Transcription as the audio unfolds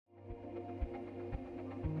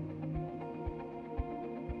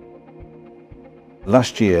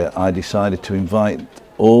Last year I decided to invite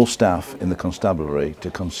all staff in the constabulary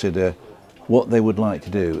to consider what they would like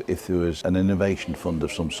to do if there was an innovation fund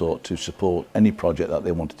of some sort to support any project that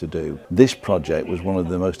they wanted to do. This project was one of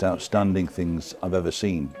the most outstanding things I've ever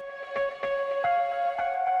seen.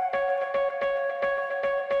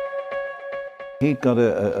 He'd got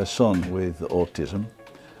a son with autism,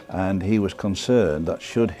 and he was concerned that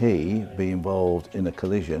should he be involved in a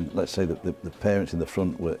collision, let's say that the parents in the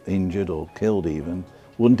front were injured or killed even,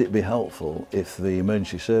 wouldn't it be helpful if the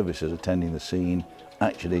emergency services attending the scene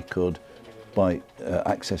actually could, by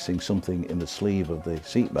accessing something in the sleeve of the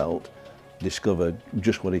seatbelt, discover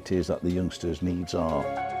just what it is that the youngster's needs are.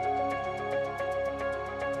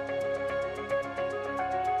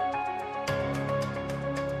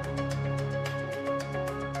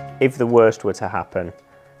 If the worst were to happen,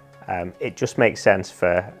 it just makes sense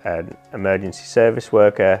for an emergency service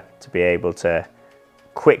worker to be able to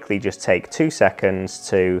quickly just take 2 seconds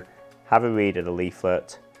to have a read of the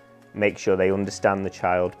leaflet, make sure they understand the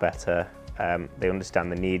child better, they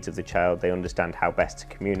understand the needs of the child, they understand how best to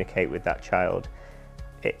communicate with that child.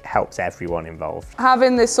 It helps everyone involved.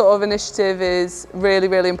 Having this sort of initiative is really,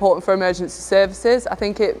 really important for emergency services. I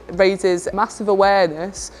think it raises massive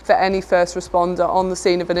awareness for any first responder on the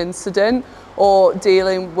scene of an incident or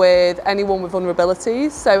dealing with anyone with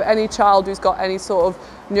vulnerabilities. So any child who's got any sort of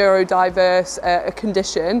neurodiverse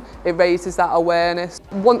condition, it raises that awareness.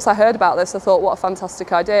 Once I heard about this, I thought, what a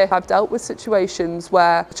fantastic idea. I've dealt with situations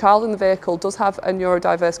where a child in the vehicle does have a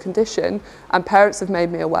neurodiverse condition and parents have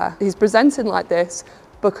made me aware. He's presenting like this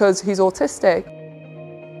because he's autistic.